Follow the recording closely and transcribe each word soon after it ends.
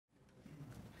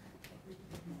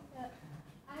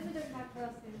is a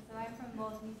doctoral student, so I'm from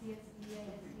both UCSD and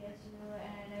SDSU,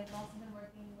 and I've also been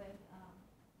working with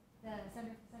the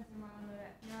Center for Sensory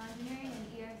Neural Engineering and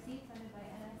ERC, funded by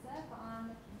NSF,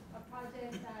 on a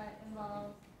project that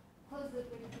involves closed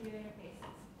loop computer interfaces.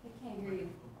 I can't hear you.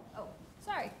 Oh,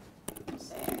 sorry.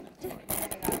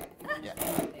 Yeah,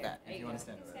 that, if you want to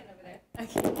stand over there.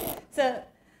 Okay, so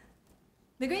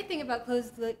the great thing about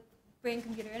closed loop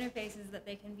brain-computer interfaces is that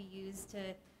they can be used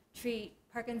to treat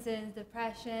Parkinson's,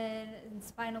 depression, and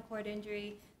spinal cord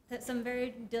injury, some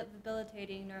very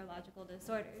debilitating neurological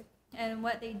disorders. And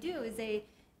what they do is they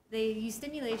use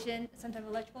stimulation, some type of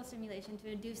electrical stimulation,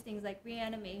 to induce things like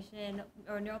reanimation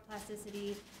or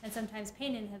neuroplasticity and sometimes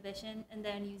pain inhibition, and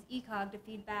then use ECOG to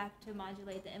feed back to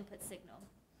modulate the input signal.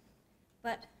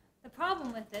 But the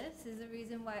problem with this is the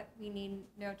reason why we need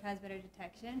neurotransmitter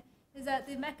detection is that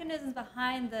the mechanisms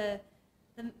behind the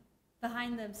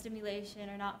stimulation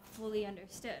are not fully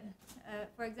understood.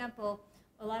 For example,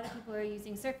 a lot of people are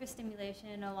using surface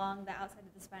stimulation along the outside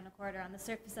of the spinal cord or on the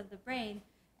surface of the brain,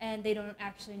 and they don't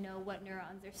actually know what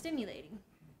neurons they're stimulating.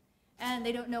 And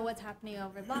they don't know what's happening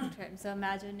over long term. So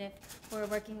imagine if we're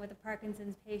working with a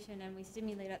Parkinson's patient and we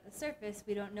stimulate at the surface,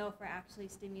 we don't know if we're actually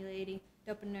stimulating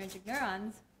dopaminergic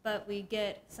neurons, but we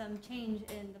get some change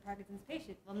in the Parkinson's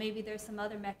patient. Well, maybe there's some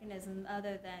other mechanism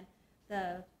other than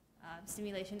the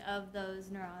stimulation of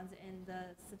those neurons in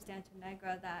the substantia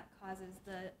nigra that causes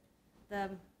the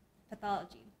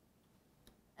pathology.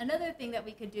 Another thing that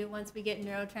we could do once we get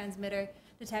neurotransmitter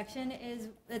detection is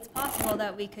it's possible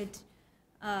that we could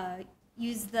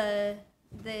use the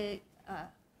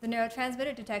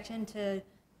neurotransmitter detection to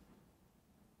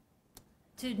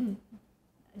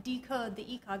decode the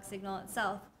ECOG signal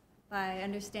itself by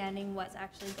understanding what's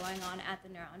actually going on at the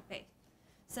neuron face.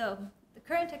 So the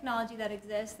current technology that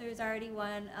exists, there's already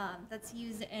one that's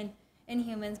used in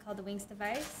humans called the Wings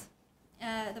device.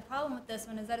 The problem with this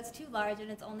one is that it's too large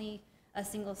and it's only a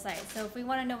single site. So if we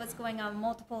want to know what's going on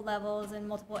multiple levels and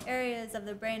multiple areas of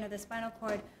the brain or the spinal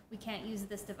cord, we can't use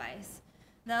this device.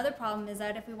 The other problem is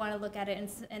that if we want to look at it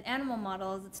in animal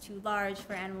models, it's too large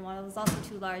for animal models, it's also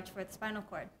too large for the spinal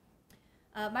cord.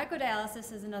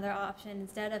 Microdialysis is another option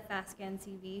instead of fast scan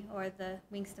CV or the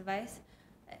Wings device.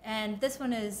 And this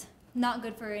one is not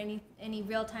good for any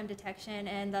real-time detection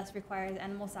and thus requires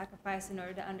animal sacrifice in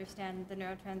order to understand the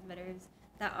neurotransmitters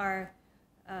that are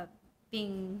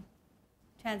being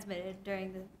transmitted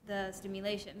during the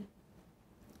stimulation.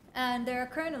 And there are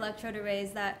current electrode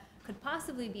arrays that could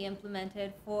possibly be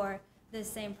implemented for this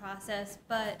same process,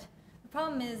 but the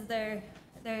problem is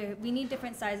we need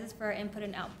different sizes for our input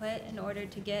and output in order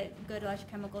to get good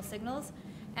electrochemical signals,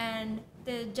 and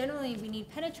generally we need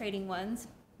penetrating ones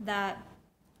that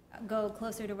go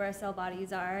closer to where cell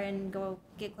bodies are and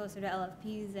get closer to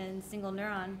LFPs and single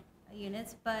neuron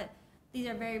units, but these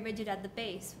are very rigid at the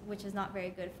base, which is not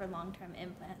very good for long-term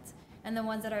implants. And the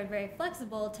ones that are very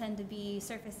flexible tend to be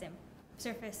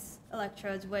surface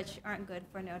electrodes, which aren't good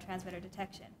for neurotransmitter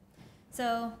detection.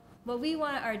 So what we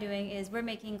are doing is we're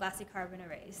making glassy carbon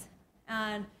arrays.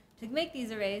 And to make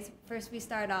these arrays, first we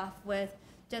start off with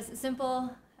just a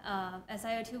simple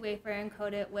SiO2 wafer and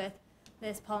coat it with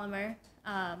this polymer,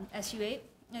 SU8.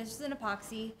 It's just an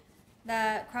epoxy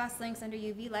that cross-links under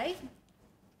UV light.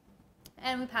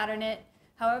 And we pattern it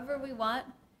however we want.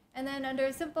 And then under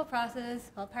a simple process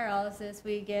called pyrolysis,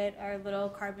 we get our little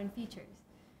carbon features.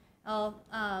 What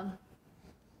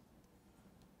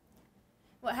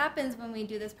happens when we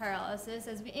do this pyrolysis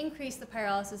is we increase the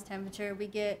pyrolysis temperature, we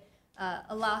get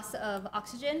a loss of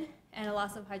oxygen and a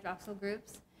loss of hydroxyl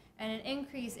groups, and an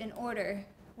increase in order,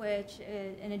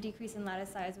 and a decrease in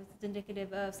lattice size, which is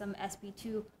indicative of some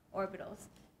sp2 orbitals.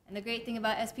 And the great thing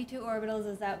about sp2 orbitals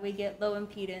is that we get low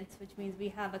impedance, which means we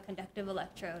have a conductive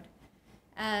electrode.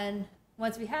 And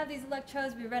once we have these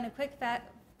electrodes, we run a quick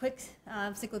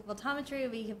cyclic voltammetry.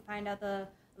 We can find out the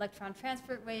electron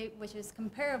transfer rate, which is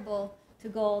comparable to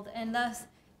gold, and thus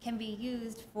can be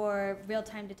used for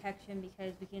real-time detection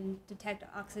because we can detect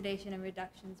oxidation and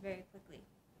reductions very quickly.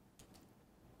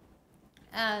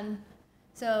 And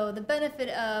so the benefit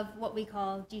of what we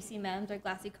call GC MEMS or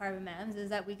glassy carbon MEMS is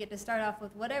that we get to start off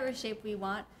with whatever shape we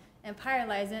want and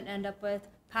pyrolyze it and end up with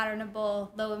patternable,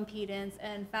 low impedance,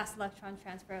 and fast electron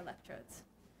transfer electrodes.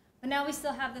 But now we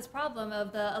still have this problem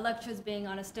of the electrodes being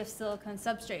on a stiff silicon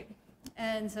substrate.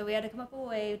 And so we had to come up with a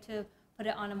way to put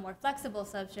it on a more flexible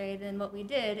substrate, and what we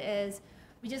did is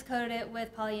we just coated it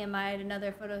with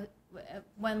polyamide,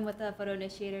 one with a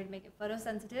photoinitiator to make it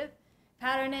photosensitive,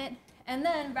 pattern it, and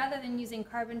then rather than using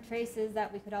carbon traces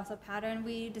that we could also pattern,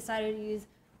 we decided to use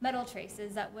metal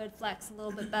traces that would flex a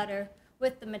little bit better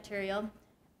with the material,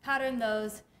 pattern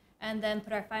those, and then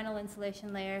put our final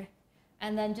insulation layer,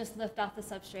 and then just lift off the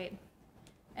substrate.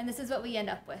 And this is what we end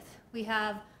up with. We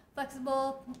have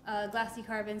flexible glassy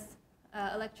carbon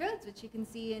electrodes, which you can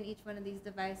see in each one of these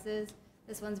devices.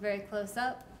 This one's very close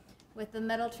up, with the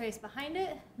metal trace behind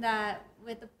it that,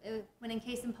 when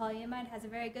encased in polyamide, has a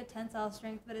very good tensile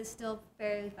strength, but is still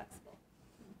fairly flexible.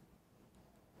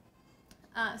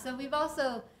 So we've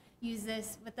also used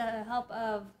this with the help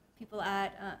of people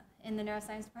in the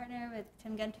neuroscience department with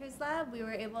Tim Genter's lab. We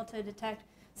were able to detect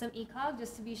some ECOG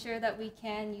just to be sure that we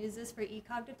can use this for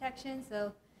ECOG detection.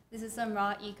 So this is some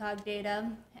raw ECOG data,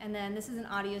 and then this is an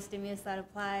audio stimulus that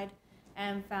applied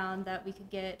and found that we could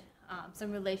get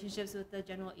some relationships with the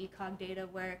general ECOG data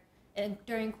where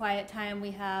during quiet time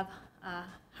we have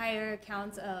higher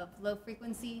counts of low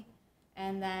frequency,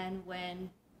 and then when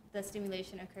the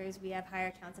stimulation occurs we have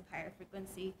higher counts of higher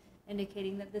frequency,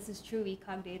 indicating that this is true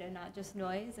ECOG data, not just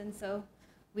noise, and so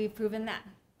we've proven that.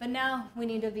 But now we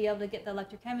need to be able to get the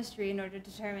electrochemistry in order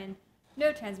to determine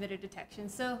neurotransmitter detection.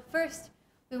 So first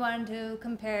we wanted to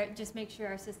compare it, just make sure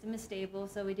our system is stable,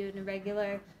 so we do it in a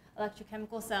regular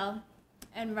electrochemical cell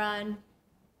and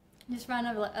just run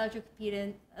an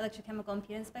electrochemical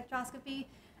impedance spectroscopy,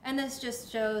 and this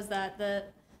just shows that the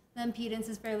impedance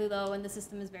is fairly low and the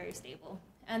system is very stable.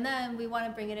 And then we want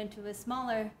to bring it into a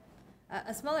smaller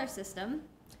system,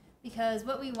 because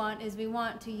what we want is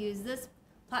to use this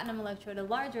platinum electrode, a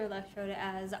larger electrode,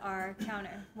 as our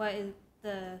counter. What is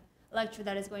the electrode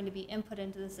that is going to be input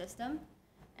into the system?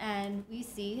 And we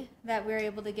see that we're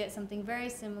able to get something very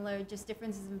similar, just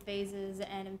differences in phases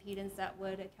and impedance that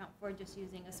would account for just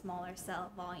using a smaller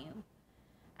cell volume.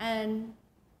 And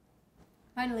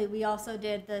finally, we also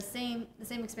did the same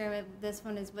experiment. This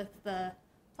one is with the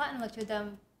platinum electrode,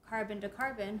 then carbon to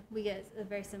carbon, we get a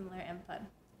very similar input.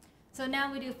 So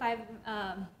now we do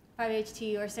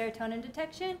 5-HT or serotonin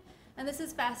detection, and this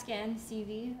is fast scan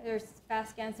CV, or fast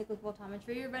scan cyclic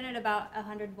voltammetry. We run at about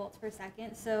 100 volts per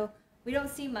second, so we don't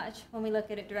see much when we look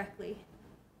at it directly.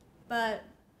 But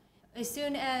as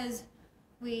soon as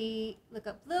we look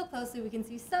up a little closely, we can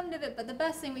see some of it, but the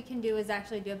best thing we can do is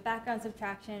actually do a background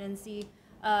subtraction and see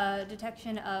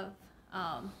detection of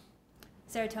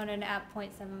serotonin at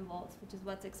 0.7 volts, which is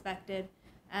what's expected.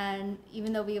 And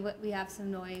even though we have some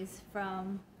noise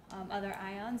from other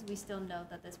ions, we still know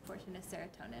that this portion is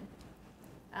serotonin.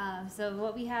 So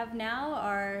what we have now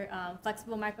are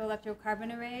flexible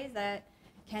microelectrocarbon arrays that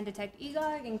can detect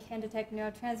EGOG and can detect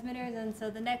neurotransmitters, and so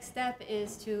the next step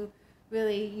is to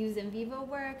really use in vivo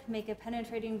work, make a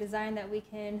penetrating design that we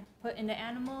can put into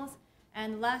animals.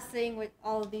 And the last thing what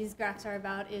all of these graphs are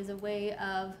about is a way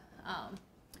of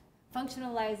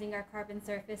functionalizing our carbon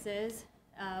surfaces,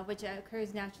 which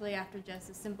occurs naturally after just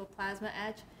a simple plasma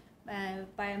etch,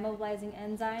 by immobilizing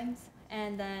enzymes,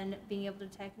 and then being able to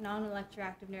detect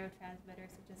non-electroactive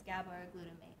neurotransmitters such as GABA or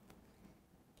glutamate.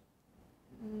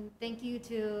 Thank you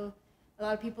to a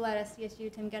lot of people at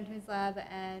SDSU, Tim Genter's lab,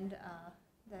 and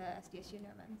the SDSU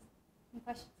Neuromins. Any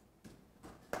questions?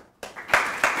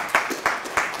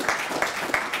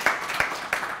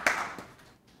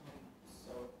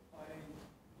 So I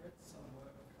read some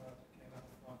work that came out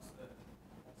of France that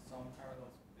had some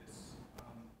parallels with this,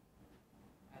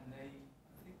 and I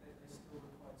think they still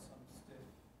required some stiff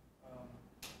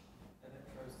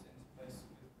electrodes to interface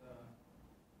with the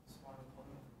spinal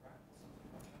column of the rat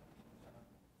or something like that.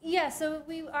 Yeah, so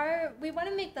we want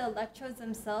to make the electrodes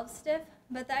themselves stiff,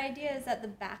 but the idea is that the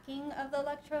backing of the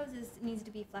electrodes needs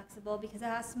to be flexible because it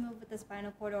has to move with the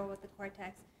spinal cord or with the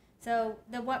cortex. So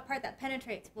the part that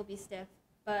penetrates will be stiff,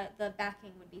 but the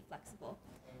backing would be flexible.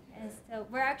 Okay. And so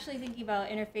we're actually thinking about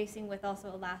interfacing with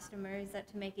also elastomers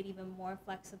to make it even more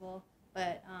flexible,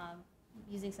 but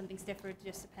using something stiffer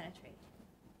just to penetrate.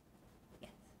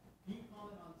 Yes. Can you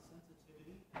comment on the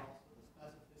sensitivity and also the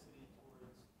specificity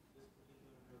towards this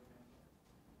particular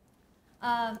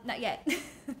neurotransmitter? Not yet.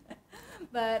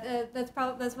 But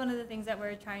that's one of the things that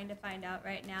we're trying to find out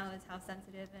right now is how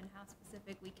sensitive and how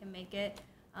specific we can make it.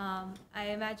 I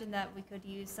imagine that we could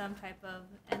use some type of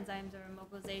enzymes or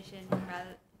immobilization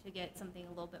rather to get something a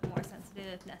little bit more sensitive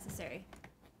if necessary.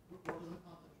 What was the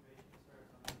concentration of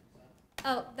serotonin %?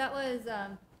 Oh, that was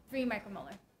 3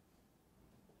 micromolar.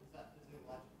 Is that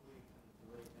physiologically kind of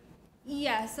the right thing?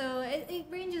 Yeah, so it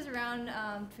ranges around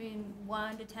between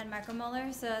 1 to 10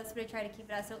 micromolar, so that's what I try to keep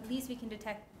it at. So at least we can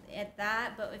detect at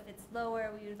that, but if it's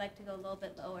lower, we would like to go a little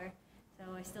bit lower. So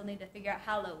I still need to figure out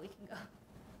how low we can go.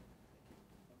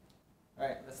 All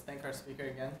right, let's thank our speaker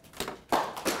again.